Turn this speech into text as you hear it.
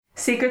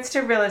Secrets to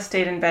Real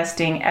Estate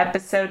Investing,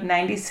 episode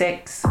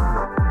 96.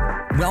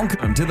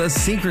 Welcome to the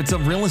Secrets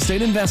of Real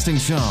Estate Investing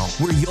Show,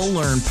 where you'll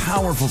learn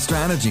powerful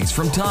strategies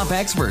from top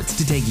experts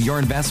to take your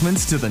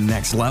investments to the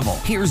next level.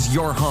 Here's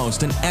your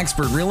host and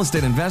expert real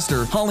estate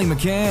investor, Holly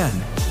McCann.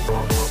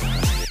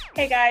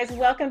 Hey guys,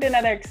 welcome to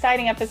another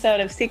exciting episode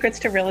of Secrets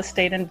to Real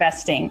Estate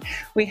Investing.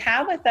 We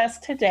have with us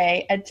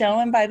today a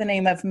gentleman by the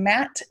name of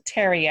Matt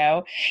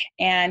Theriault,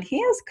 and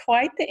he has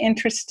quite the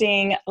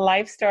interesting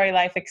life story,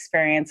 life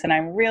experience, and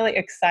I'm really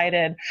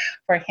excited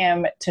for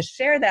him to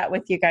share that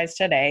with you guys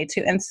today,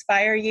 to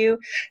inspire you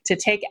to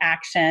take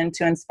action,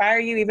 to inspire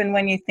you even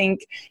when you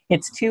think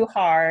it's too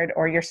hard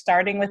or you're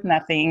starting with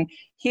nothing.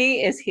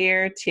 He is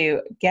here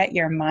to get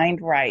your mind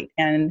right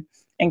and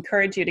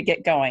encourage you to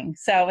get going.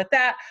 So with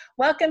that,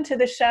 welcome to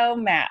the show,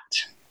 Matt.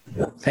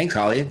 Thanks,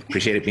 Holly.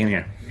 Appreciate it being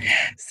here.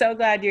 So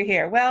glad you're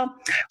here. Well,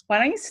 why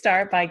don't you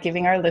start by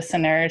giving our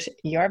listeners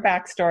your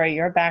backstory,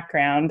 your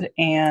background,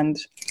 and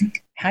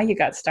how you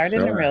got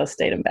started in real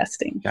estate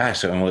investing.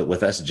 Gosh, so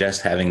with us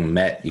just having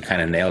met, you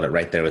kind of nailed it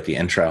right there with the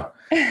intro.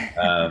 When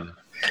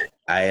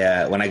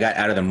I got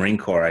out of the Marine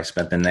Corps, I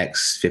spent the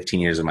next 15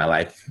 years of my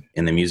life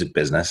in the music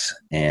business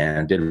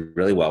and did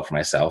really well for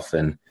myself.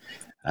 And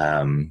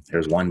there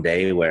was one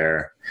day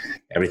where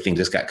everything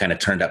just got kind of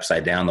turned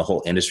upside down. The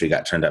whole industry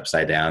got turned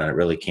upside down, and it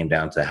really came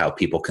down to how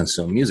people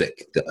consume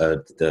music.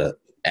 The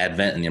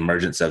advent and the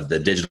emergence of the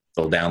digital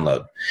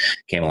download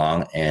came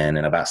along, and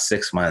in about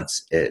 6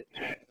 months, it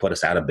put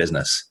us out of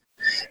business.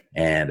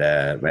 And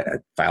I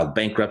filed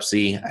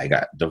bankruptcy. I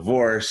got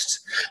divorced.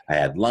 I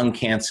had lung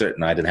cancer.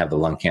 No, I didn't have the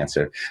lung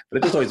cancer, but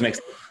it just always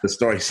makes the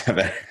story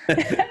better.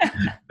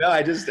 No,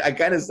 I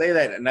kind of say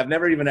that, and I've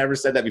never even ever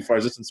said that before. I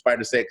was just inspired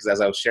to say it because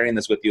as I was sharing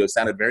this with you, it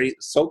sounded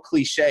so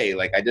cliche.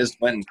 Like I just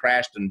went and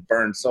crashed and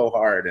burned so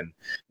hard, and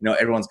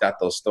everyone's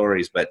got those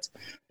stories, but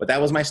that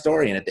was my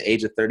story. And at the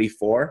age of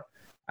 34,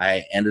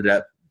 I ended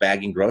up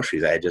bagging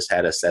groceries. I had just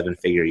had a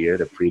 7-figure year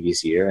the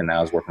previous year, and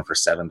I was working for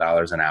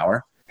 $7 an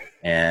hour.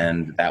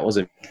 And that was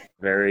a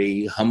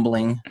very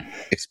humbling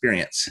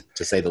experience,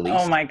 to say the least.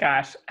 Oh my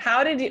gosh.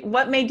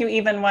 What made you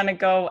even want to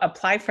go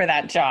apply for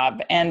that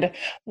job? And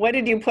what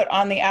did you put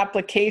on the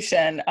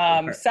application?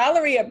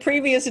 Salary at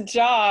previous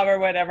job or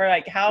whatever?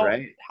 Like how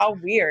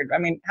weird. I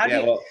mean, I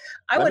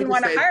wouldn't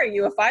want to hire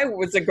you if I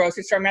was a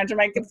grocery store manager.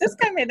 Like, if this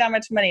guy made that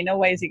much money, no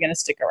way is he going to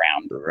stick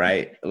around.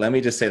 Right. Let me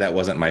just say that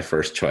wasn't my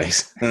first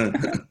choice.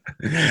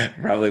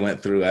 Probably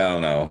went through, I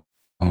don't know,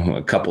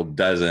 a couple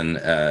dozen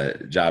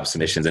job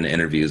submissions and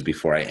interviews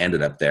before I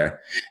ended up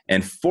there.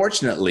 And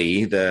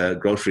fortunately, the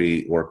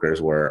grocery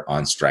workers were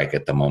on strike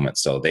at the moment.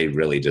 So they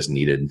really just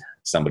needed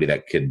somebody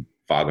that could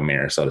fog a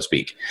mirror, so to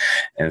speak.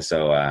 And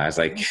so I was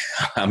like,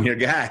 I'm your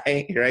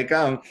guy. Here I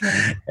come.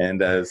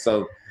 And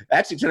so it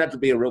actually turned out to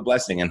be a real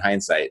blessing in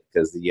hindsight,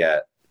 because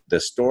the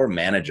store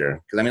manager,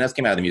 because that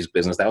came out of the music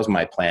business. That was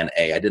my plan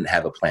A. I didn't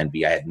have a plan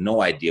B. I had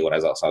no idea what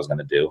else I was going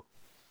to do.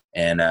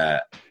 And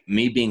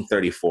me being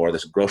 34,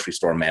 this grocery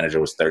store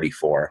manager was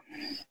 34.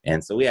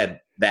 And so we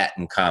had that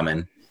in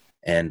common.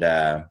 And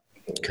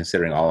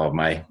considering all of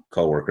my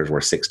coworkers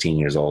were 16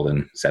 years old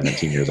and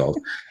 17 years old.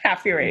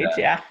 Half your age,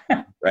 yeah.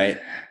 Right.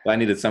 Well, I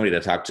needed somebody to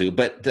talk to.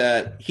 But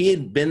he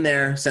had been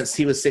there since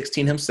he was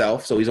 16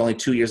 himself. So he's only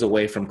 2 years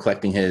away from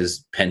collecting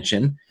his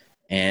pension.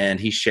 And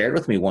he shared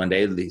with me one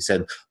day, he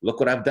said, look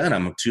what I've done.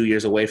 I'm 2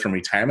 years away from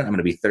retirement. I'm going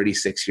to be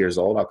 36 years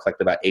old. I'll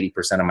collect about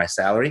 80% of my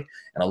salary.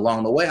 And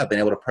along the way, I've been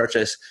able to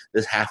purchase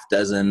this half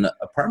dozen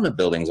apartment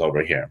buildings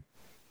over here.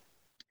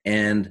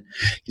 And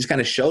he just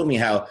kind of showed me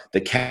how the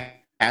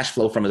cash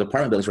flow from his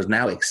apartment buildings was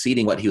now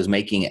exceeding what he was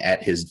making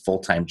at his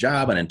full-time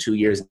job. And in 2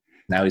 years,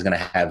 now he's going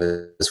to have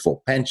his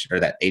full pension, or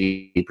that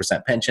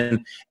 80%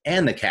 pension,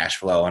 and the cash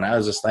flow. And I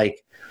was just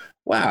like,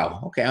 wow,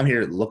 okay, I'm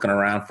here looking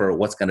around for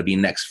what's going to be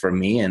next for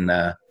me, and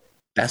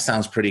that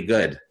sounds pretty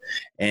good.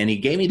 And he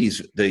gave me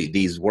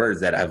these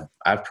words that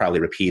I've probably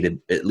repeated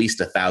at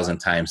least 1,000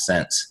 times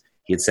since.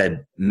 He had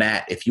said,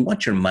 Matt, if you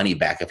want your money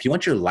back, if you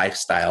want your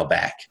lifestyle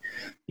back,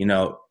 you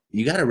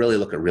got to really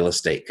look at real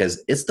estate,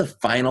 because it's the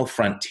final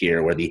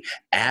frontier where the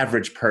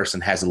average person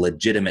has a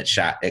legitimate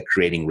shot at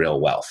creating real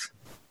wealth.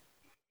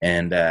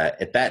 And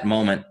at that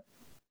moment,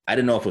 I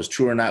didn't know if it was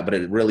true or not, but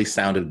it really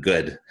sounded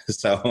good.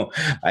 So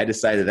I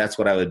decided that's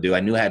what I would do. I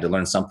knew I had to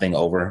learn something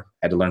I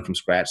had to learn from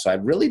scratch. So I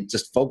really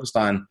just focused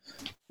on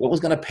what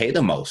was going to pay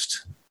the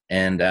most.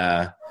 And,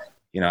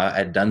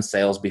 I'd done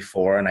sales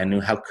before, and I knew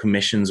how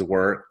commissions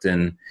worked.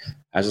 And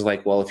I was just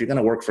like, well, if you're going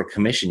to work for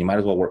commission, you might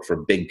as well work for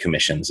big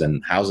commissions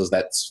and houses.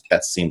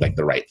 That seemed like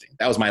the right thing.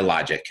 That was my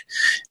logic.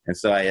 And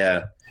so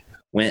I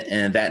went,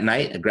 and that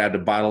night I grabbed a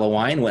bottle of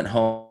wine, went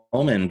home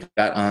and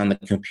got on the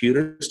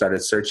computer,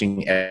 started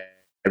searching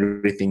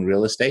everything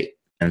real estate,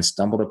 and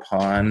stumbled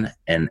upon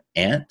an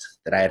aunt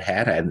that I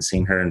had. I hadn't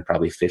seen her in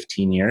probably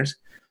 15 years,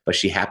 but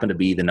she happened to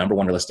be the number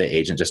one real estate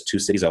agent just 2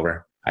 cities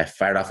over. I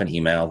fired off an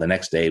email. The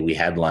next day we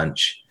had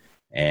lunch,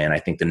 and I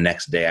think the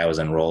next day I was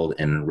enrolled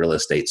in real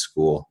estate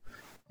school.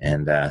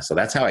 And so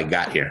that's how I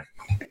got here.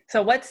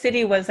 So what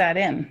city was that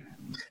in?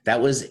 I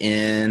was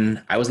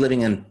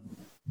living in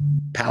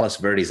Palos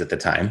Verdes at the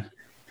time.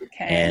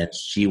 Okay. And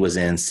she was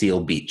in Seal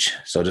Beach.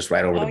 So just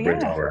right over the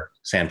bridge over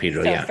San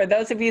Pedro. So for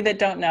those of you that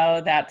don't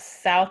know, that's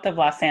south of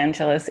Los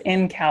Angeles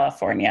in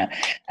California.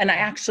 And I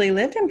actually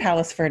lived in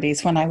Palos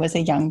Verdes when I was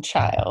a young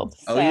child.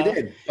 So, oh, you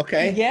did?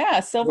 Okay. Yeah.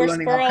 Silver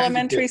Spur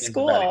Elementary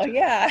School.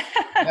 Yeah.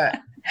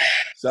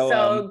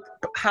 So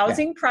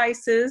housing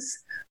prices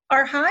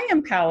are high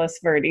in Palos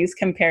Verdes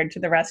compared to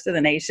the rest of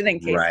the nation, in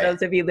case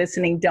those of you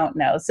listening don't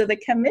know. So the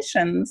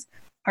commissions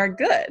are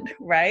good,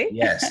 right?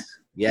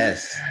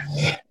 Yes.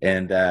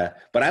 And,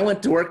 but I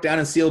went to work down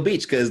in Seal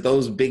Beach because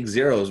those big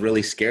zeros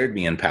really scared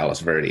me in Palos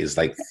Verdes.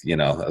 Like, I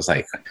was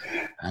like,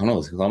 I don't know,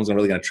 is someone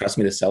really going to trust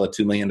me to sell a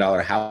 $2 million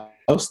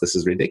house? This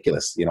is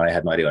ridiculous. I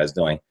had no idea what I was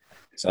doing.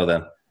 So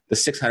the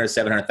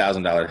 $600,000,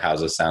 $700,000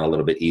 houses sound a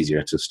little bit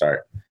easier to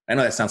start. I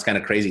know that sounds kind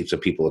of crazy to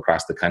people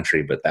across the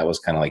country, but that was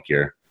kind of like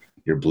your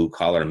blue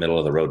collar, middle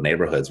of the road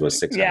neighborhoods was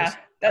 600. Yeah.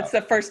 That's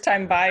the first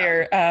time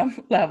buyer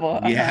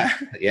level.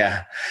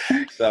 Yeah.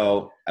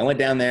 So I went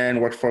down there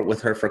and worked with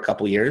her for a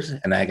couple of years,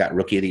 and I got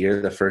rookie of the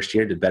year the first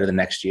year, did better the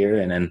next year.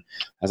 And then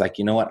I was like,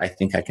 you know what? I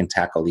think I can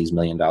tackle these $1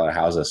 million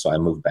houses. So I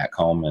moved back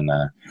home and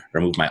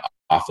moved my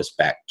office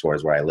back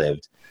towards where I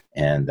lived,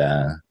 and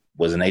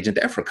was an agent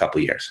there for a couple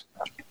of years.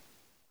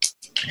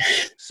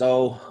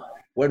 So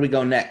where do we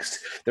go next?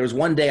 There was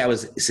one day it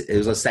was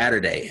a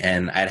Saturday,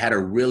 and I'd had a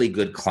really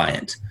good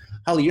client.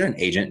 Holly, you're an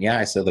agent. Yeah,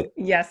 I said, look.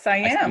 Yes, I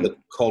am. The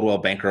Coldwell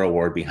Banker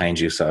Award behind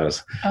you. So I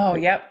was. Oh,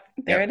 yep.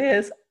 There it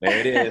is. There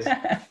it is.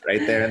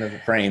 Right there in the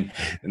frame.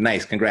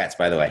 Nice. Congrats,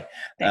 by the way.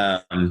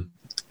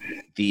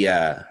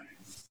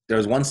 There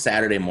was one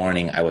Saturday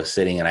morning I was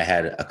sitting and I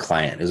had a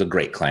client. It was a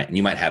great client. And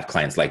you might have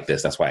clients like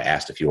this. That's why I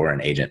asked if you were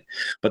an agent.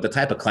 But the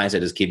type of clients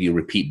that just give you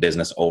repeat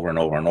business over and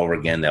over and over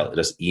again, they'll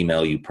just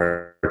email you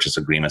purchase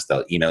agreements.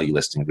 They'll email you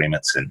listing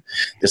agreements. And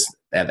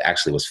that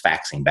actually was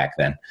faxing back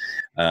then.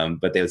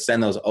 But they would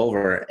send those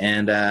over.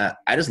 And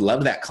I just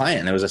loved that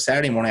client. And it was a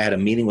Saturday morning. I had a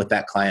meeting with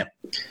that client.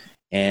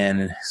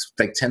 And it's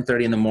like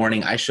 10:30 in the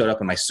morning. I showed up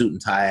in my suit and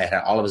tie. I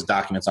had all of his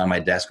documents on my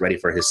desk ready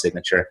for his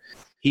signature.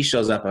 He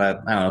shows up,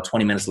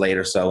 20 minutes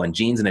later or so in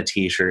jeans and a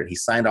T-shirt. He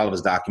signed all of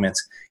his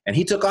documents, and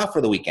he took off for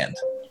the weekend.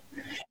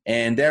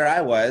 And there I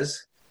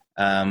was,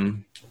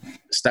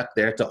 stuck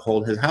there to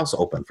hold his house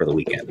open for the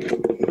weekend.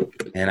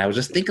 And I was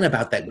just thinking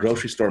about that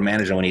grocery store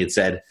manager when he had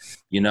said,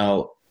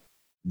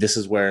 this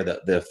is where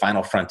the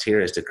final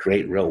frontier is to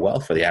create real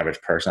wealth for the average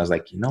person. I was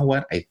like, you know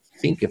what? I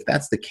think if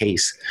that's the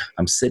case,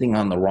 I'm sitting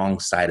on the wrong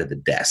side of the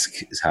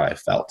desk is how I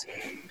felt.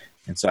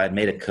 And so I'd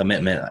made a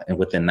commitment, and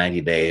within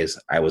 90 days,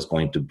 I was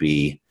going to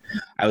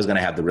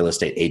have the real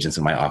estate agents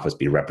in my office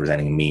be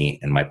representing me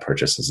in my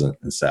purchases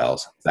and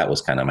sales. That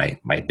was kind of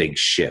my big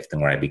shift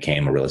and where I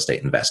became a real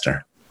estate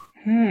investor.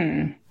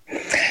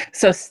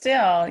 So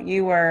still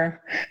you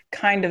were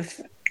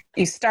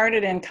you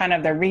started in kind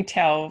of the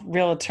retail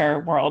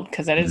realtor world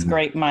because that is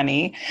great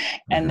money.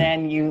 And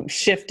then you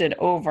shifted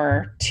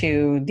over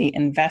to the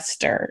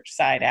investor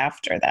side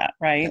after that,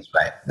 right?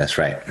 That's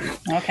right.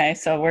 Okay.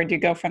 So where'd you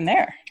go from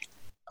there?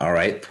 All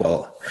right.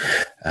 Well,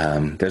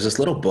 there's this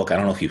little book. I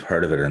don't know if you've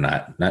heard of it or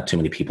not. Not too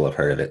many people have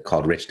heard of it,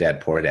 called Rich Dad,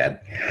 Poor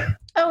Dad.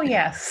 Oh,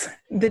 yes.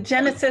 The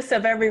genesis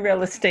of every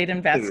real estate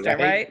investor,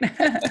 right?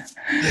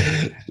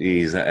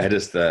 Geez, I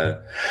just,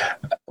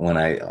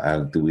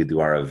 when we do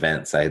our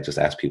events, I just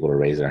ask people to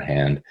raise their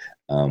hand.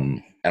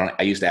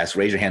 I used to ask,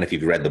 raise your hand if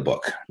you've read the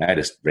book. I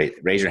just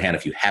raise your hand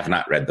if you have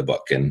not read the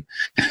book, and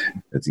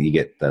you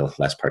get the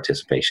less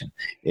participation.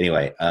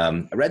 Anyway,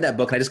 I read that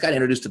book and I just got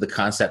introduced to the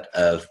concept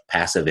of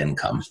passive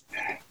income.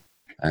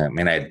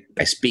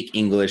 I speak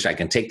English. I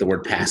can take the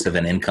word passive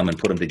and income and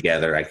put them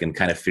together. I can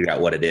kind of figure out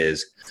what it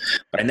is,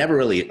 but I never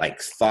really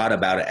thought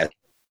about it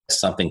as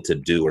something to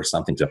do or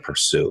something to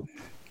pursue.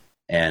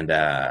 And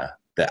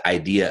the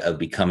idea of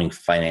becoming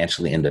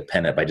financially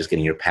independent by just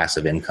getting your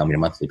passive income, your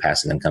monthly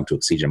passive income to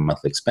exceed your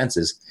monthly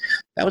expenses,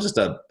 that was just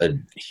a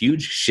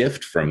huge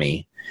shift for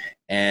me.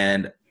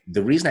 And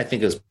the reason I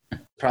think it was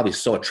probably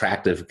so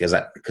attractive because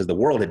the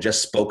world had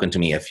just spoken to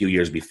me a few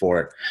years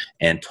before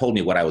and told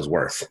me what I was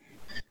worth.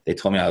 They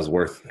told me I was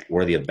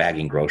worthy of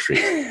bagging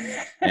groceries.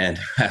 And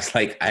I was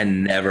like, I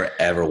never,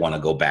 ever want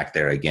to go back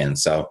there again.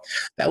 So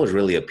that was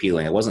really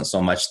appealing. It wasn't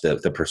so much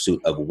the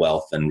pursuit of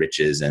wealth and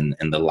riches and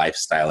the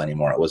lifestyle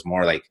anymore. It was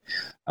more like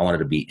I wanted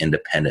to be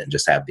independent and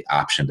just have the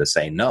option to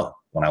say no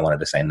when I wanted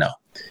to say no.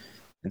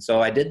 And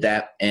so I did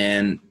that.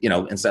 And,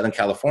 in Southern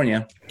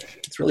California,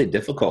 it's really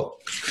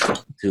difficult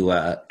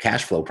to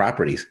cash flow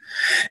properties.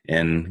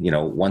 And,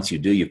 once you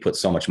do, you put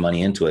so much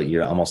money into it,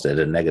 you're almost at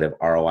a negative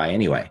ROI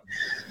anyway.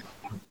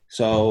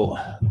 So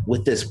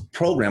with this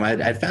program,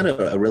 I found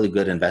a really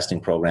good investing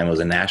program. It was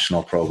a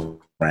national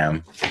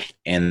program,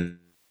 and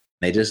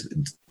they just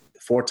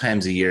 4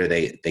 times a year,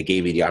 they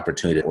gave you the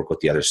opportunity to work with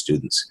the other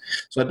students.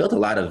 So I built a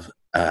lot of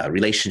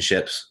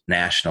relationships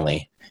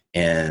nationally,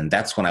 and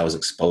that's when I was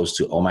exposed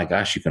to, oh my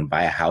gosh, you can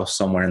buy a house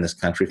somewhere in this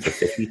country for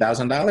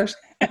 $50,000.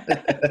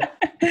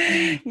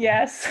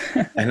 Yes.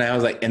 And I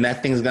was like, and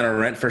that thing's going to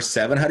rent for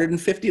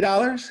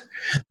 $750?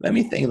 Let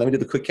me think. Let me do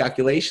the quick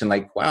calculation.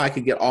 Like, wow, I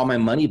could get all my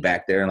money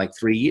back there in like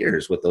 3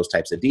 years with those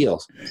types of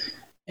deals.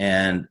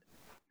 And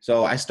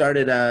so I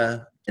started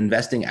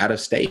investing out of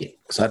state.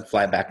 So I'd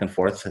fly back and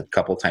forth a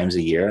couple times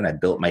a year, and I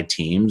built my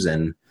teams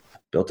and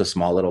built a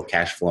small little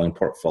cash flowing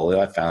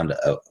portfolio. I found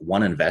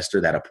one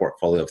investor that had a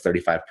portfolio of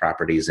 35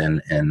 properties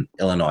in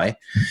Illinois.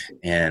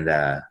 And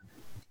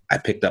I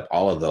picked up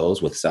all of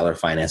those with seller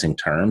financing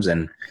terms.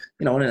 And,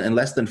 in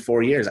less than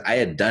 4 years, I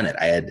had done it.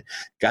 I had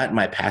gotten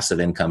my passive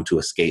income to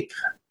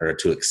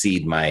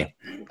exceed my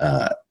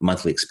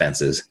monthly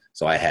expenses.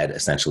 So I had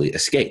essentially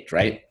escaped,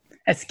 right?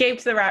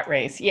 Escaped the rat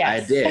race.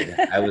 Yes. I did.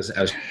 I was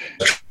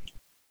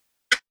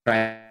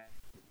trying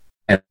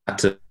not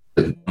to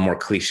more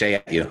cliche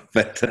at you,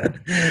 but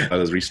I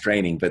was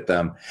restraining. But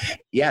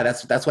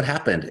that's what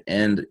happened.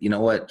 And you know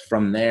what?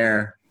 From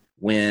there,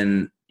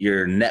 when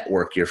your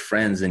network, your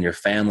friends and your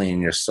family and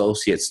your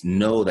associates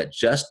know that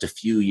just a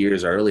few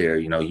years earlier,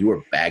 you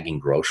were bagging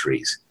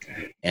groceries,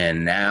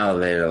 and now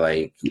they're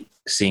like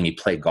seeing me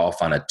play golf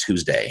on a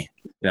Tuesday.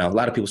 A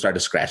lot of people started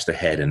to scratch their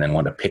head and then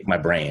wanted to pick my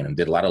brain, and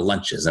did a lot of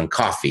lunches and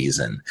coffees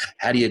and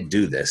how do you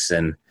do this?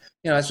 And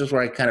that's just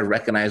where I kind of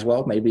recognized,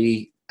 well,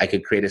 maybe I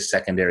could create a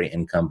secondary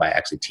income by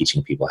actually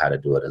teaching people how to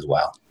do it as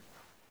well.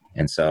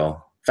 And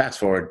so fast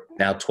forward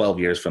now 12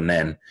 years from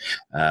then,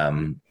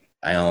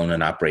 I own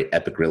and operate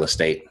Epic Real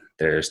Estate.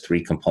 There's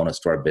 3 components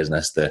to our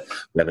business.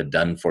 We have a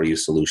done for you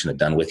solution, a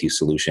done with you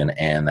solution,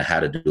 and the how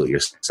to do it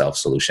yourself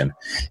solution.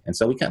 And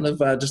so we kind of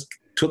just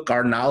took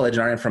our knowledge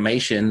and our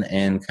information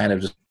and kind of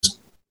just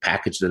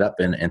packaged it up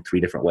in 3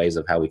 different ways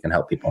of how we can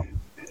help people.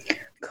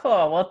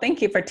 Cool. Well,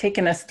 thank you for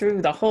taking us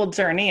through the whole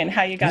journey and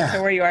how you got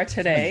to where you are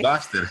today. I'm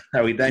exhausted.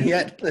 Are we done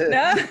yet?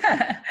 No,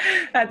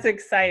 that's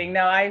exciting.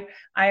 No, I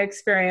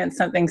experienced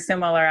something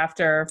similar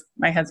after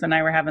my husband and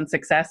I were having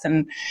success.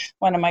 And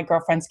one of my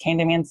girlfriends came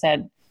to me and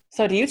said,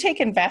 so do you take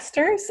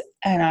investors?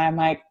 And I'm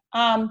like,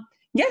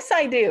 yes,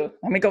 I do.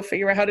 Let me go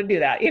figure out how to do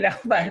that,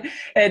 but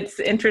it's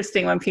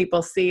interesting when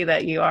people see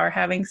that you are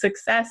having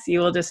success, you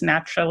will just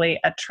naturally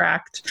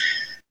attract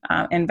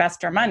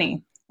investor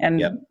money.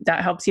 And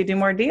that helps you do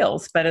more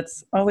deals. But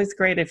it's always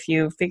great if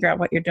you figure out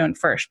what you're doing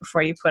first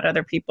before you put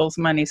other people's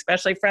money,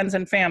 especially friends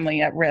and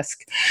family, at risk.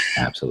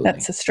 Absolutely.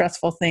 That's a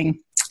stressful thing.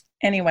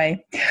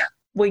 Anyway,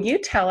 will you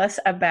tell us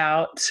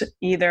about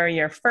either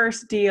your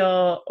first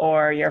deal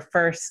or your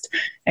first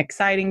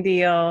exciting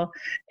deal?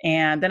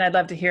 And then I'd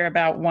love to hear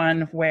about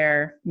one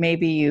where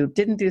maybe you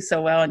didn't do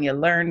so well and you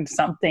learned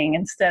something.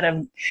 Instead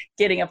of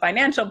getting a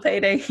financial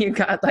payday, you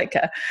got like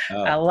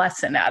a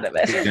lesson out of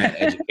it.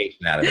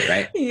 Education out of it,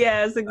 right?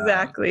 Yes,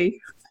 exactly.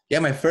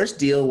 My first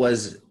deal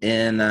was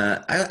in,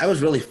 I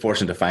was really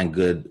fortunate to find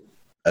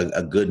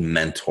a good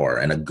mentor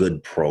and a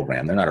good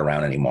program. They're not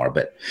around anymore,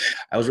 but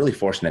I was really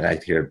fortunate.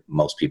 I hear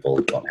most people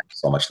don't have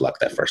so much luck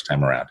that first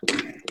time around,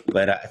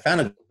 but I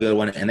found a good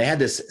one. And they had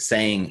this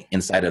saying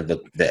inside of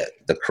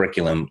the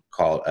curriculum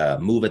called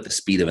move at the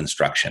speed of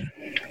instruction.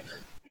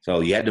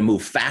 So you had to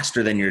move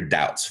faster than your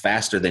doubts,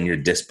 faster than your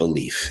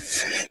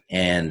disbelief.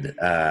 And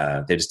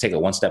they just take it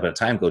one step at a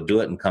time, go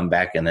do it and come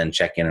back and then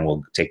check in and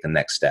we'll take the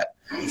next step.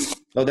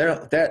 So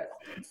that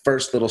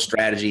first little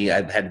strategy,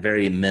 I had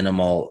very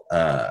minimal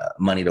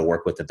money to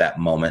work with at that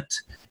moment.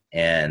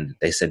 And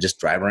they said, just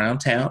drive around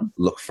town,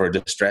 look for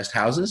distressed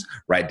houses,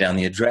 write down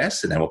the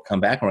address, and then we'll come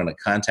back and we're going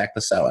to contact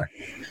the seller.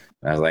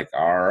 And I was like,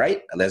 all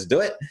right, let's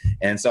do it.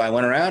 And so I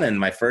went around, and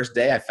my first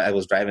day, I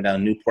was driving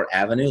down Newport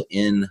Avenue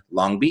in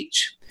Long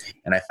Beach,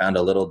 and I found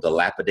a little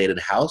dilapidated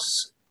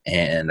house,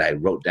 and I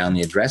wrote down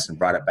the address and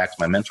brought it back to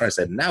my mentor. I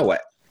said, now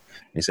what?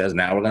 He says,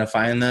 now we're going to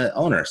find the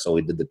owner. So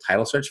we did the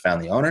title search,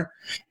 found the owner.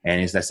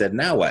 And I said,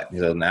 now what? He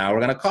said, now we're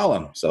going to call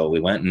him. So we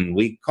went and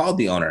we called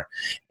the owner.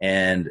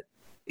 And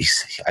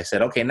I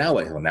said, okay, now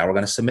what? Well, now we're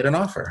going to submit an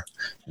offer.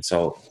 And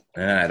so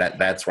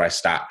that's where I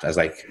stopped. I was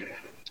like,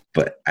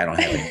 but I don't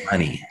have any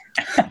money.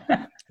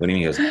 What do you mean?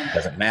 He goes, it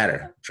doesn't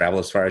matter. Travel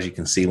as far as you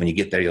can see. When you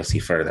get there, you'll see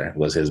further,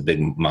 was his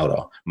big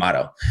motto.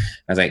 I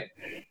was like,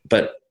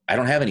 but I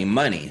don't have any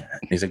money.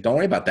 And he's like, don't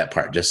worry about that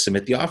part. Just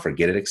submit the offer,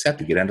 get it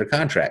accepted, get under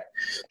contract.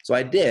 So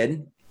I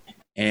did,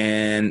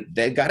 and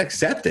they got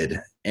accepted.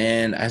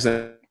 And I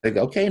said,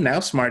 okay, now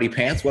smarty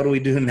pants, what do we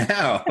do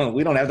now?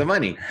 We don't have the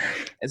money.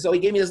 And so he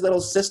gave me this little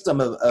system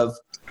of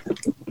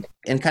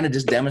and kind of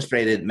just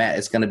demonstrated, Matt,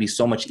 it's going to be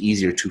so much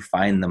easier to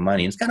find the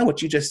money. It's kind of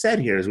what you just said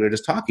here as we were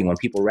just talking. When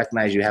people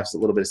recognize you have a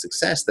little bit of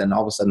success, then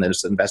all of a sudden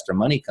this investor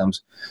money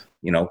comes,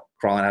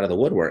 crawling out of the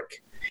woodwork.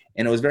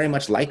 And it was very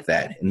much like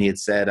that. And he had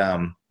said,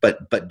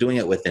 but doing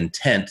it with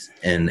intent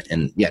and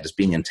just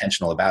being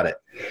intentional about it.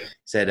 He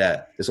said,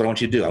 this is what I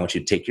want you to do. I want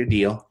you to take your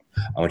deal.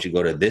 I want you to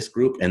go to this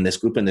group and this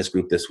group and this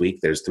group this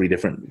week. There's 3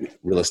 different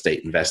real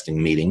estate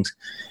investing meetings.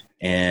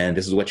 And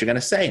this is what you're going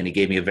to say. And he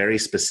gave me a very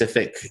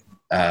specific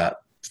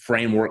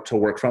framework to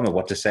work from of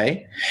what to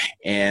say.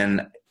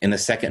 And in the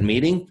second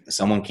meeting,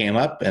 someone came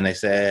up and they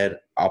said,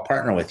 I'll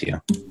partner with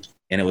you.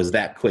 And it was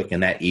that quick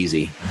and that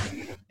easy.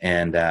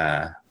 And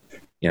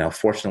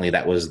fortunately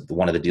that was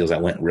one of the deals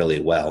that went really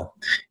well,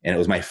 and it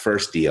was my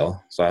first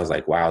deal. So I was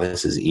like, wow,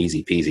 this is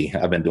easy peasy.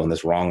 I've been doing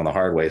this wrong and the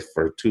hard way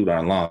for too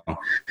darn long.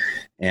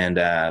 And,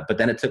 but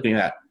then it took me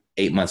about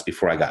 8 months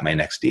before I got my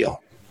next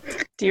deal.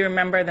 Do you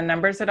remember the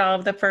numbers at all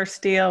of the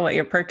first deal? What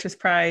your purchase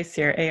price,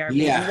 your ARV?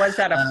 Yeah. Was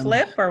that a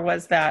flip or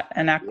was that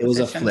an acquisition? It was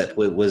a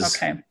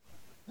flip.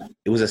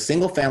 It was a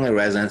single family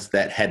residence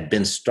that had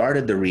been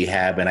started the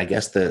rehab. And I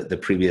guess the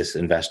previous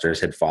investors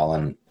had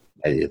fallen.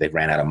 They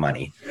ran out of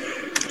money.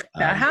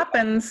 That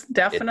happens.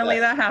 Definitely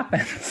that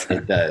happens.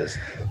 It does.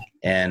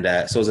 And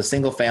so it was a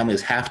single family. It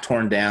was half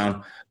torn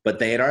down, but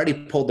they had already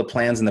pulled the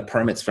plans and the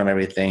permits from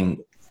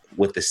everything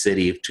with the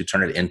city to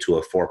turn it into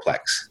a fourplex,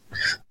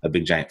 a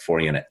big giant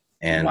 4-unit.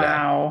 And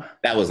wow.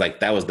 That was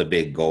the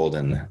big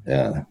golden, I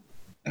don't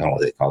know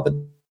what they call it,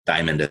 the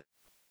diamond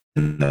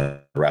in the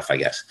rough, I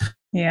guess.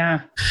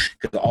 Yeah.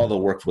 Because all the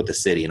work with the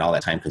city and all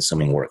that time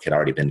consuming work had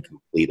already been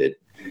completed.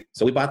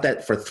 So we bought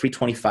that for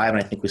 $325, and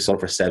I think we sold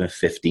for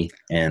 $750.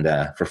 And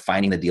for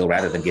finding the deal,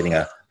 rather than getting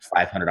a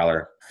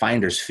 $500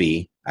 finder's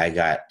fee, I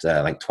got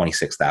like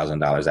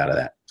 $26,000 out of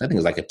that. I think it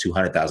was like a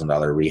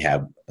 $200,000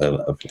 rehab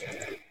of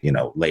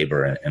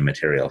labor and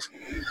materials.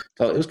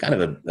 So it was kind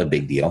of a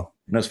big deal.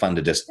 And it was fun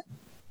to just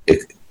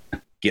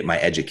get my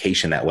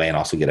education that way and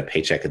also get a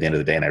paycheck at the end of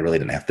the day. And I really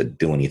didn't have to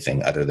do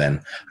anything other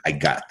than I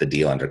got the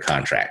deal under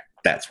contract.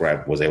 That's where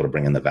I was able to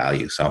bring in the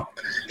value. So,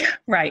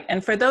 right.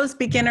 And for those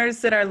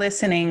beginners that are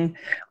listening,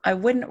 I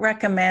wouldn't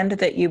recommend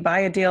that you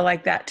buy a deal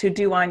like that to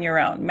do on your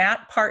own.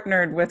 Matt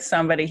partnered with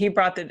somebody. He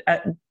brought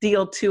the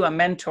deal to a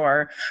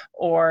mentor,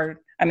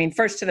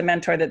 first to the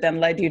mentor that then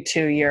led you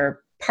to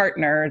your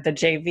partner, the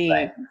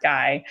JV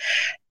guy.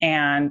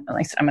 And at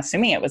least I'm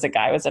assuming it was a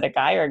guy. Was it a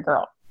guy or a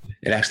girl?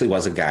 It actually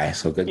was a guy.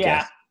 So good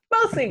guess.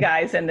 Mostly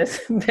guys in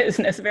this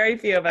business. Very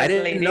few of us ladies.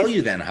 I didn't know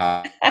you then,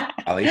 Holly.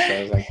 So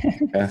I was like,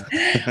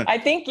 I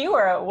think you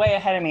were way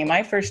ahead of me.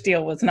 My first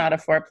deal was not a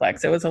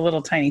fourplex. It was a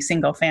little tiny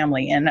single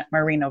family in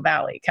Moreno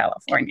Valley,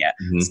 California.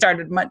 Mm-hmm.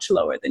 Started much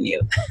lower than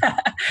you.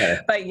 Okay.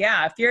 But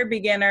yeah, if you're a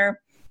beginner,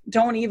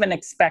 don't even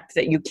expect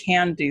that you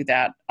can do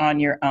that on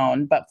your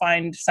own, but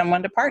find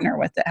someone to partner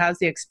with that has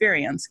the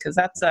experience, because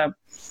that's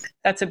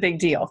a big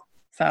deal.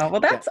 So,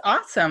 well, that's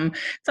awesome.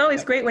 It's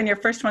always great when your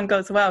first one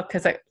goes well,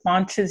 because it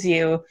launches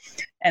you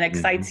and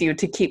excites you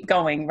to keep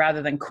going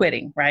rather than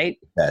quitting, right?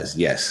 It does,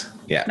 yes.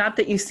 Yeah. Not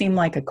that you seem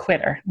like a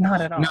quitter.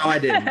 Not at all. No, I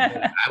didn't.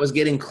 I was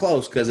getting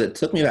close because it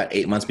took me about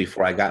 8 months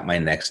before I got my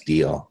next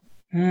deal.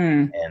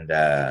 And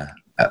I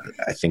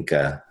think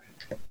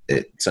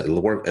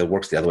it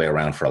works the other way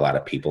around for a lot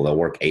of people. They'll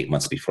work 8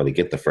 months before they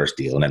get the first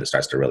deal, and then it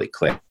starts to really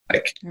click.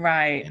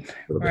 Right.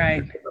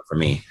 For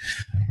me.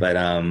 But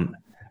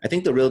I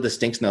think the real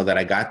distinction, though, that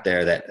I got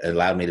there that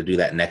allowed me to do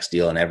that next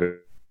deal and every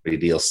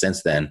deal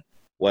since then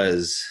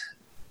was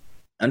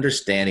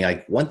understanding,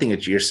 like, one thing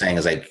that you're saying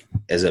is, like,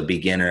 as a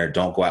beginner,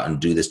 don't go out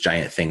and do this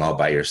giant thing all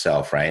by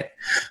yourself, right?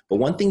 But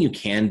one thing you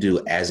can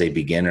do as a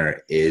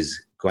beginner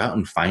is go out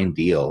and find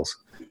deals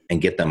and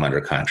get them under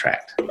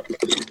contract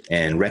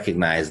and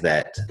recognize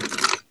that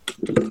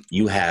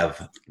you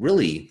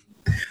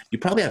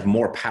probably have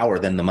more power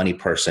than the money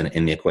person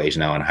in the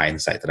equation now in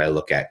hindsight that I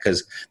look at,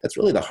 because that's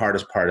really the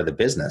hardest part of the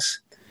business,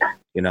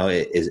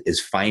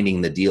 is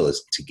finding the deal,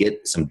 is to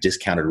get some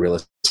discounted real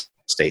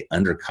estate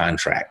under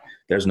contract.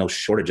 There's no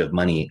shortage of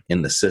money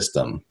in the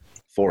system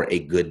for a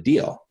good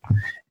deal.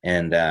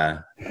 And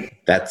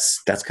that's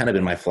kind of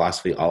been my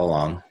philosophy all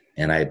along.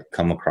 And I'd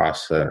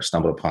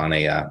stumbled upon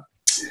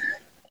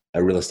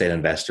a real estate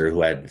investor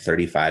who had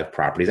 35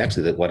 properties.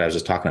 Actually, what I was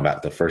just talking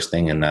about, the first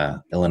thing in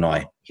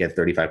Illinois, he had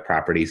 35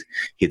 properties.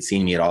 He had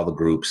seen me at all the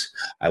groups.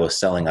 I was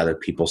selling other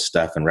people's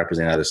stuff and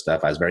representing other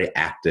stuff. I was very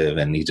active,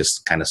 and he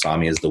just kind of saw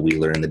me as the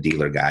wheeler and the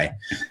dealer guy,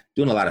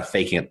 doing a lot of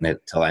faking it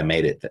until I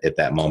made it at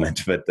that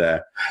moment. But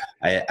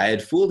I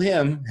had fooled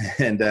him,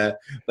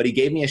 but he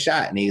gave me a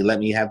shot, and he let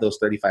me have those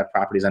 35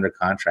 properties under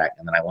contract.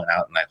 And then I went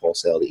out and I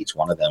wholesaled each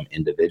one of them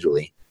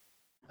individually.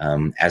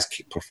 As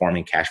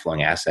performing cash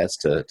flowing assets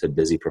to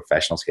busy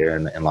professionals here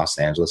in Los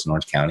Angeles and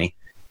Orange County.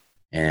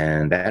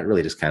 And that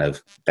really just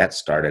that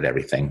started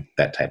everything.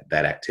 That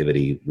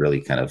activity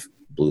really kind of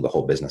blew the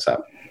whole business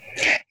up.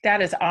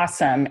 That is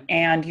awesome.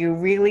 And you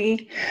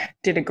really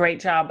did a great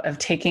job of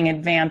taking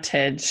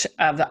advantage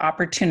of the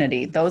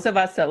opportunity. Those of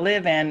us that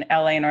live in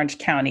LA and Orange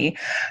County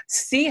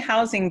see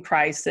housing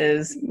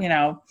prices,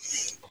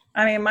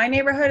 my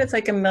neighborhood, it's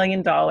like $1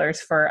 million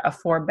for a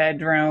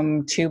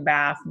 4-bedroom,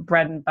 2-bath,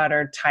 bread and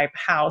butter type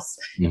house.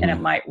 Mm-hmm. And it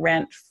might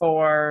rent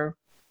for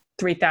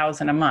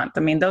 $3,000 a month.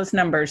 Those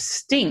numbers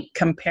stink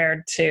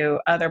compared to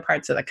other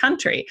parts of the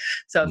country.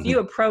 So if you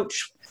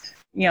approach,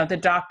 the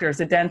doctors,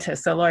 the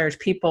dentists, the lawyers,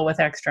 people with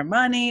extra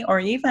money, or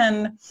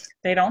even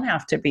they don't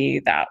have to be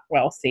that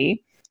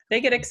wealthy, they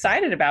get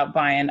excited about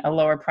buying a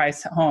lower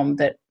price home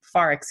that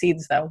far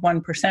exceeds the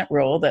 1%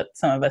 rule that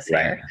some of us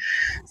hear.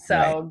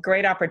 So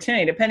great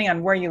opportunity, depending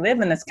on where you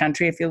live in this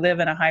country. If you live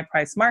in a high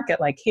price market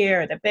like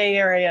here, the Bay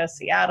Area,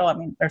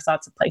 Seattle, there's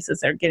lots of places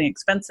that are getting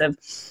expensive.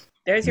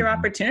 There's your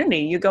opportunity.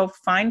 You go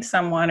find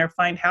someone or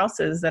find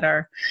houses that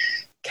are,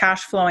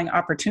 cash flowing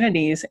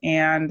opportunities,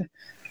 and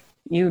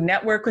you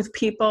network with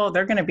people,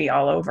 they're going to be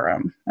all over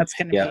them. That's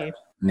going to be good.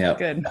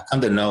 I've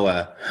come to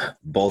know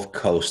both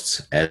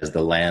coasts as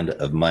the land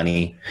of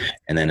money,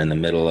 and then in the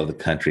middle of the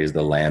country is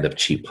the land of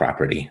cheap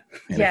property.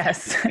 And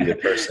yes. The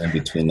person in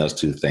between those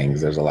two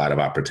things, there's a lot of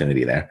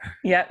opportunity there.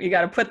 Yeah, you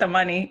got to put the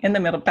money in the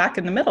middle, back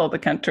in the middle of the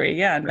country.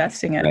 Yeah,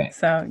 investing in it.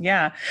 So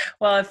yeah.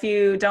 Well, if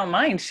you don't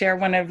mind, share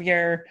one of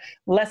your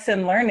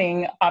lesson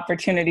learning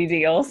opportunity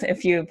deals,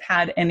 if you've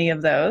had any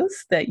of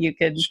those that you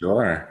could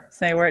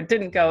say where it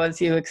didn't go as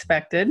you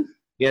expected.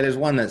 Yeah, there's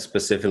one that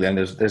specifically, and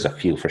there's a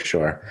few for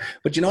sure.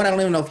 But you know what? I don't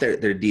even know if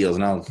they're deals,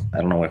 and I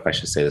don't know if I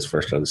should say this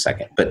first or the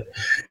second. But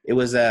it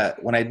was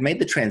when I'd made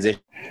the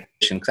transition,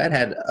 because I'd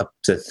had up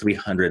to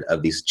 300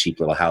 of these cheap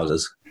little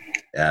houses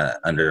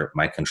under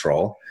my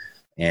control,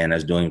 and I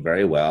was doing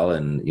very well.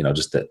 And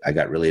I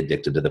got really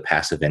addicted to the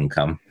passive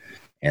income,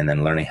 and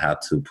then learning how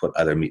to put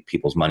other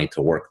people's money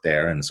to work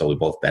there, and so we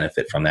both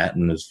benefit from that.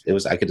 And it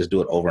was I could just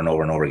do it over and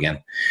over and over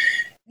again,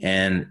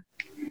 and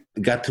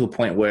it got to a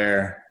point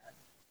where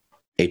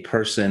a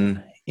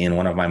person in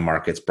one of my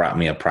markets brought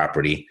me a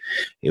property.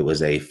 It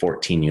was a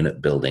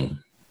 14-unit building,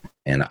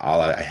 and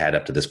all I had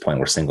up to this point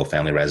were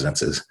single-family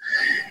residences.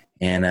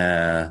 And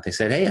they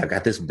said, "Hey, I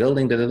got this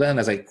building, da-da-da." And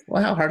I was like,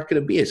 well, how hard could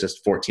it be? It's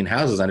just 14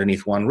 houses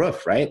underneath one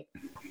roof, right?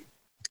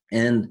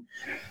 And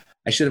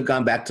I should have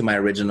gone back to my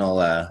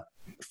original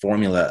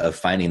formula of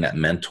finding that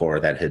mentor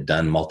that had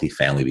done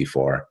multifamily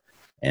before.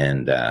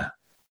 And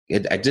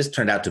it just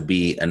turned out to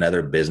be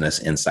another business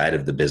inside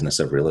of the business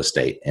of real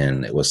estate.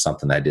 And it was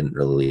something that I didn't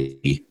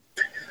really,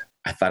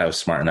 I thought I was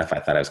smart enough. I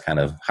thought I was kind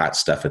of hot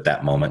stuff at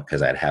that moment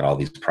because I'd had all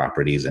these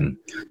properties and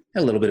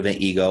had a little bit of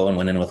an ego and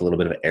went in with a little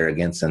bit of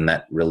arrogance, and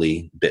that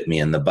really bit me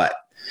in the butt.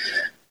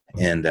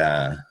 And,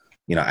 I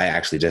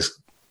actually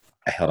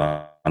I held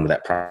on to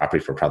that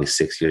property for probably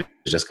 6 years,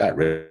 just got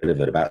rid of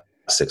it about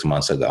 6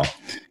 months ago.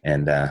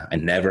 And I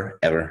never,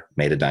 ever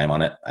made a dime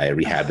on it. I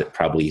rehabbed it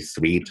probably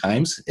 3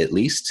 times at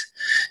least.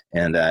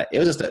 And it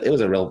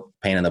was a real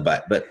pain in the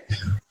butt. But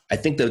I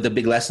think the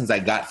big lessons I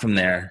got from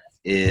there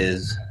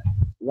is,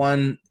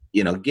 one,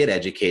 get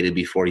educated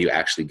before you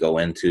actually go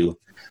into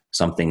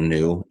something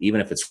new,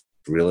 even if it's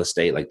real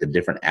estate. Like the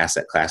different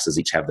asset classes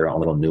each have their own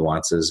little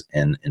nuances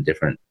and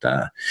different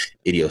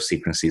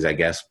idiosyncrasies, I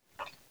guess.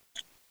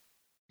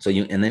 So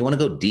they want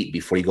to go deep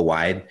before you go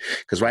wide,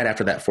 because right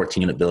after that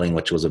 14-unit building,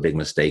 which was a big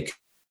mistake,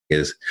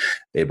 is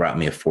they brought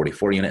me a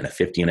 44-unit and a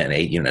 50-unit and an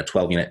 8-unit, a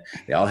 12-unit.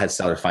 They all had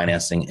seller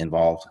financing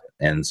involved,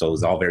 and so it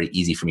was all very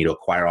easy for me to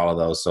acquire all of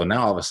those. So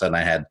now all of a sudden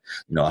I had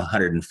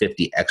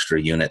 150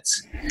 extra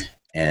units,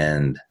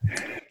 and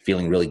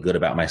feeling really good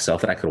about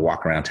myself that I could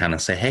walk around town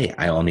and say, "Hey,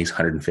 I own these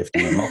 150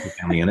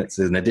 multifamily units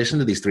in addition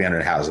to these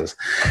 300 houses."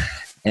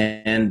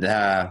 And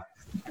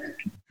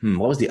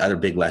what was the other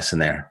big lesson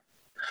there?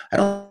 I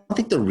don't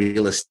think the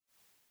real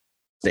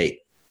estate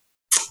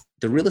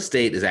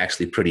is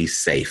actually pretty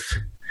safe.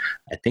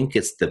 I think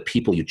it's the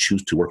people you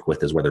choose to work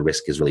with is where the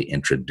risk is really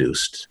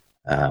introduced.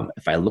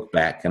 If I look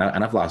back, and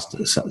I've lost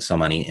some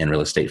money in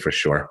real estate for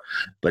sure,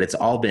 but it's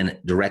all been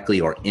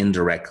directly or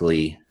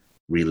indirectly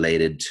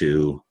related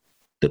to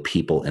the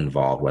people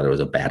involved, whether it was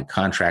a bad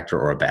contractor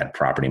or a bad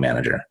property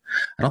manager.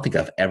 I don't think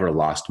I've ever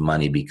lost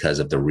money because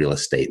of the real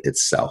estate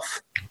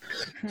itself.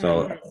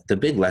 So the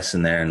big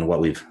lesson there, and what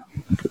we've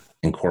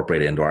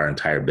incorporated into our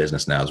entire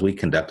business now, is we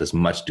conduct as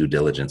much due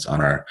diligence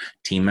on our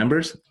team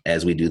members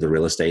as we do the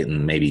real estate,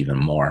 and maybe even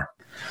more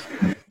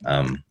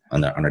on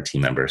our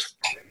team members.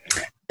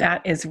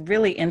 That is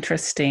really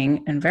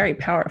interesting and very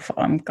powerful.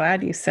 I'm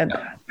glad you said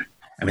that.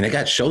 I mean, they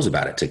got shows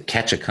about it, To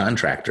Catch a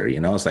Contractor.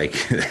 It's like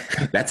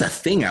that's a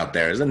thing out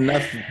there. There's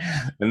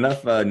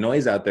enough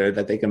noise out there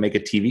that they can make a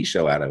TV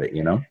show out of it.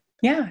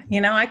 Yeah.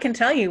 I can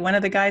tell you one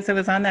of the guys that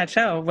was on that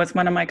show was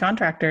one of my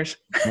contractors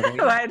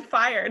who I had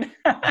fired.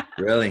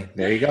 Really?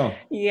 There you go.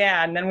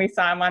 Yeah. And then we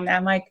saw him on that.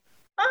 I'm like,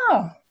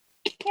 oh,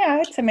 yeah, I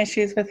had some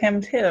issues with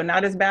him too.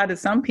 Not as bad as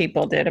some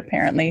people did,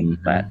 apparently.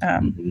 Mm-hmm. But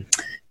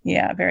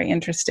yeah, very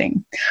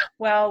interesting.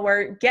 Well,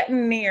 we're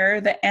getting near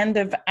the end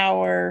of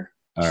our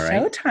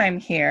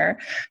showtime here.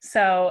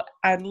 So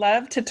I'd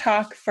love to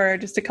talk for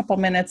just a couple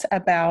minutes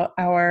about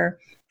our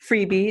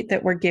freebie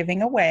that we're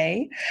giving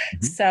away.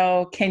 Mm-hmm.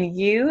 So can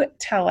you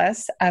tell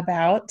us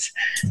about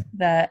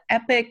the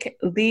Epic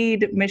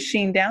Lead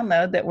Machine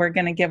download that we're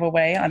going to give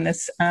away on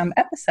this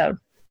episode?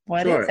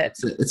 What is it?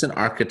 It's an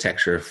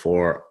architecture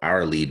for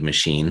our lead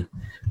machine.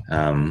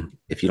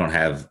 If you don't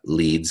have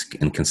leads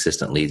and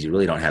consistent leads, you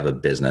really don't have a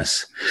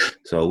business.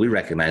 So we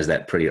recognize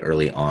that pretty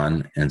early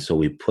on. And so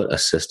we put a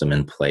system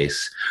in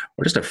place,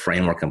 or just a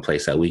framework in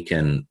place that we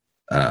can,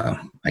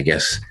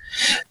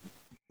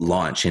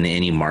 launch in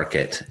any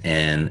market,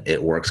 and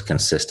it works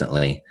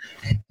consistently.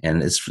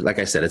 And it's, like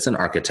I said, it's an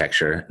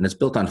architecture, and it's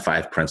built on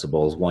 5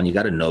 principles. One, you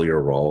got to know your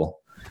role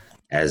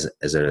as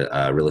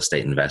a real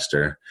estate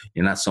investor.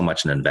 You're not so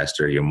much an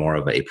investor, you're more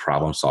of a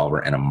problem solver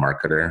and a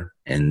marketer,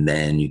 and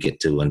then you get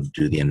to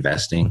do the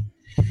investing.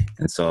 And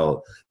And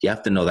so you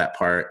have to know that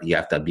part. You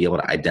have to be able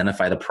to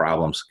identify the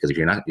problems, because if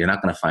you're not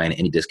going to find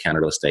any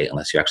discounted real estate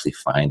unless you actually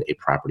find a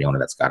property owner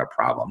that's got a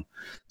problem,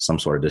 some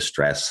sort of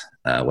distress,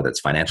 whether it's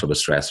financial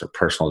distress or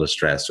personal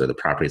distress, or the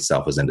property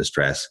itself is in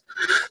distress.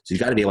 So you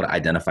got to be able to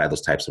identify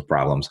those types of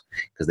problems,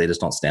 because they just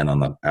don't stand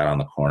out on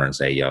the corner and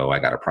say, yo, I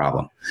got a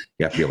problem.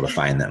 You have to be able to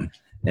find them.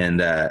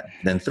 And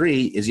then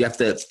 3 is you have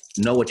to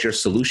know what your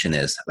solution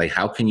is. Like,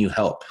 how can you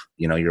help?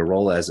 Your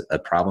role as a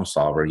problem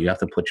solver, you have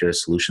to put your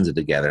solutions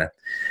together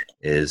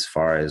as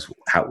far as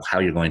how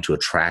you're going to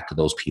attract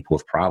those people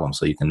with problems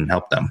so you can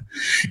help them.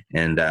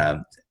 And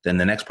then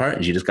the next part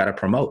is you just got to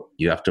promote.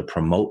 You have to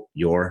promote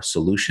your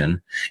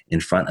solution in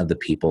front of the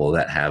people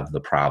that have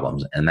the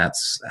problems. And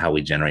that's how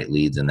we generate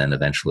leads. And then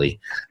eventually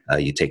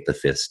you take the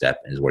 5th step,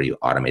 is where you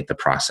automate the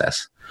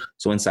process.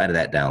 So inside of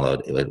that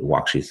download, it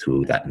walks you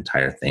through that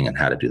entire thing and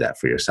how to do that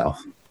for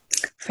yourself.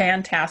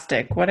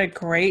 Fantastic. What a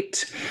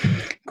great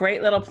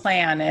little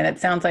plan. And it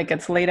sounds like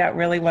it's laid out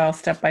really well,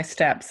 step by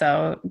step.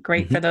 So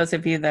great for those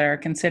of you that are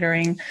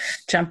considering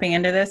jumping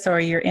into this, or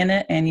you're in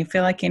it and you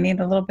feel like you need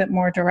a little bit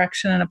more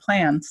direction and a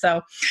plan.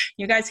 So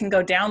you guys can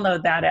go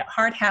download that at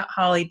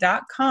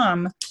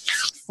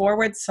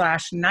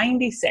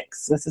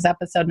hardhatholly.com/96. This is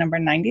episode number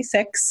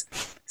 96.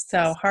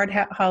 So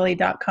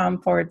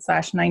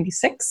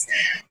hardhatholly.com/96.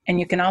 And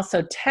you can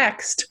also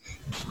text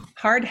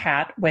Hard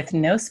Hat with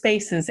no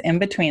spaces in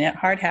between it,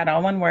 Hard Hat,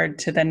 all one word,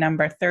 to the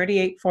number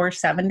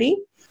 38470.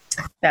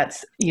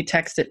 You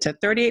text it to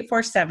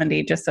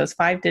 38470, just those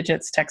 5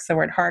 digits, text the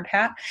word Hard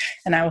Hat,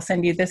 and I will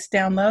send you this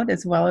download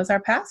as well as our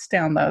past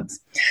downloads.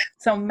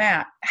 So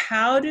Matt,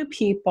 how do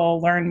people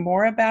learn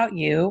more about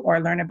you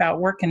or learn about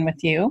working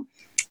with you?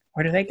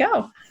 Where do they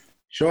go?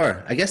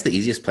 Sure. I guess the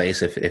easiest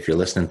place, if you're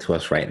listening to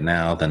us right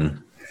now,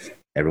 then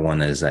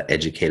everyone is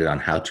educated on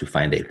how to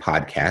find a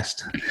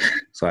podcast.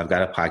 So I've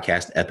got a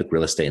podcast, Epic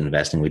Real Estate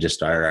Investing. We just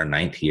started our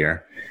 9th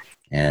year.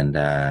 And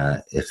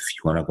if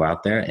you want to go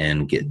out there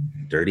and get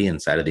dirty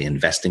inside of the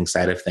investing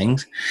side of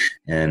things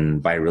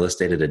and buy real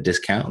estate at a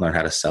discount, learn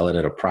how to sell it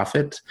at a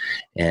profit,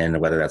 and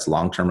whether that's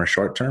long-term or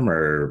short-term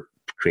or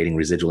creating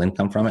residual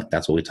income from it,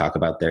 that's what we talk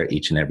about there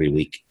each and every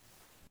week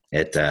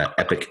at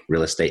Epic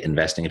Real Estate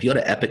Investing. If you go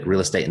to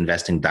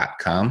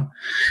epicrealestateInvesting.com,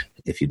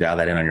 if you dial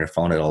that in on your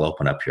phone, it'll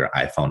open up your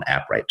iPhone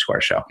app right to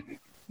our show.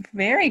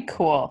 Very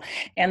cool.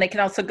 And they can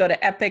also go to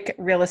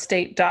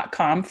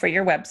epicrealestate.com for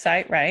your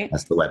website, right?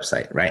 That's the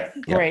website, right?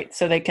 Yep. Great.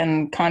 So they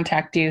can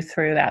contact you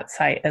through that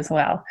site as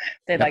well.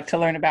 They'd like to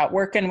learn about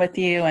working with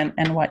you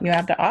and what you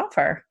have to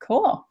offer.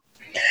 Cool.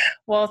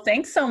 Well,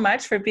 thanks so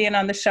much for being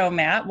on the show,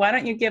 Matt. Why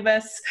don't you give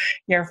us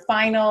your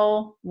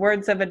final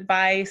words of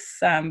advice,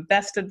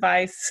 best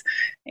advice,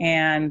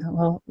 and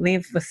we'll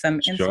leave with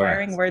some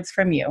inspiring words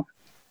from you.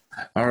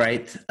 All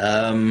right.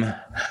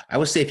 I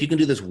would say if you can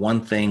do this one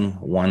thing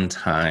one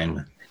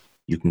time,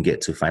 you can get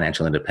to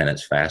financial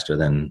independence faster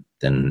than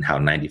how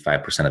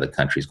 95% of the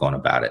country is going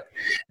about it.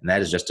 And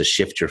that is just to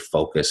shift your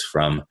focus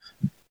from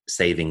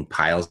saving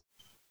piles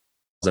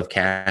of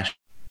cash,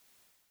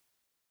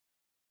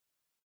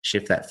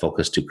 shift that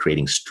focus to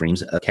creating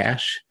streams of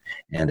cash.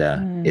 And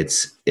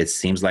it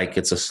seems like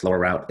it's a slower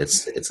route.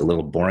 It's a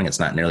little boring. It's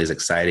not nearly as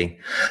exciting,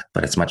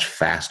 but it's much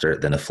faster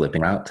than a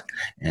flipping route.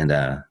 And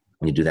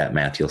when you do that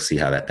math, you'll see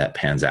how that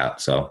pans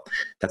out. So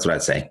that's what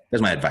I'd say.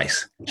 That's my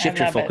advice. Shift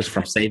your focus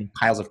from saving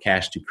piles of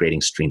cash to creating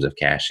streams of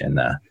cash, and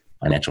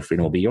financial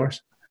freedom will be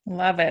yours.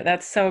 Love it.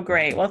 That's so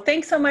great. Well,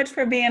 thanks so much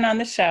for being on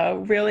the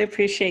show. Really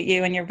appreciate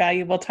you and your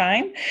valuable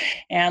time.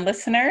 And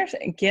listeners,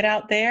 get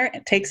out there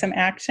and take some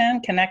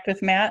action. Connect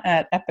with Matt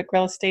at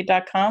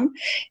epicrealestate.com,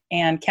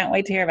 and can't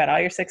wait to hear about all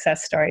your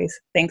success stories.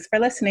 Thanks for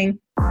listening.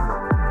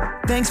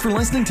 Thanks for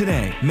listening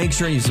today. Make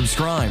sure you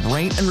subscribe,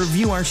 rate, and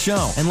review our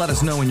show, and let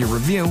us know in your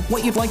review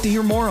what you'd like to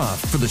hear more of.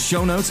 For the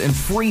show notes and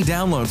free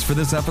downloads for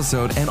this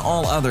episode and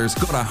all others,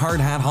 go to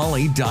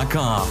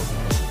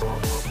hardhatholly.com.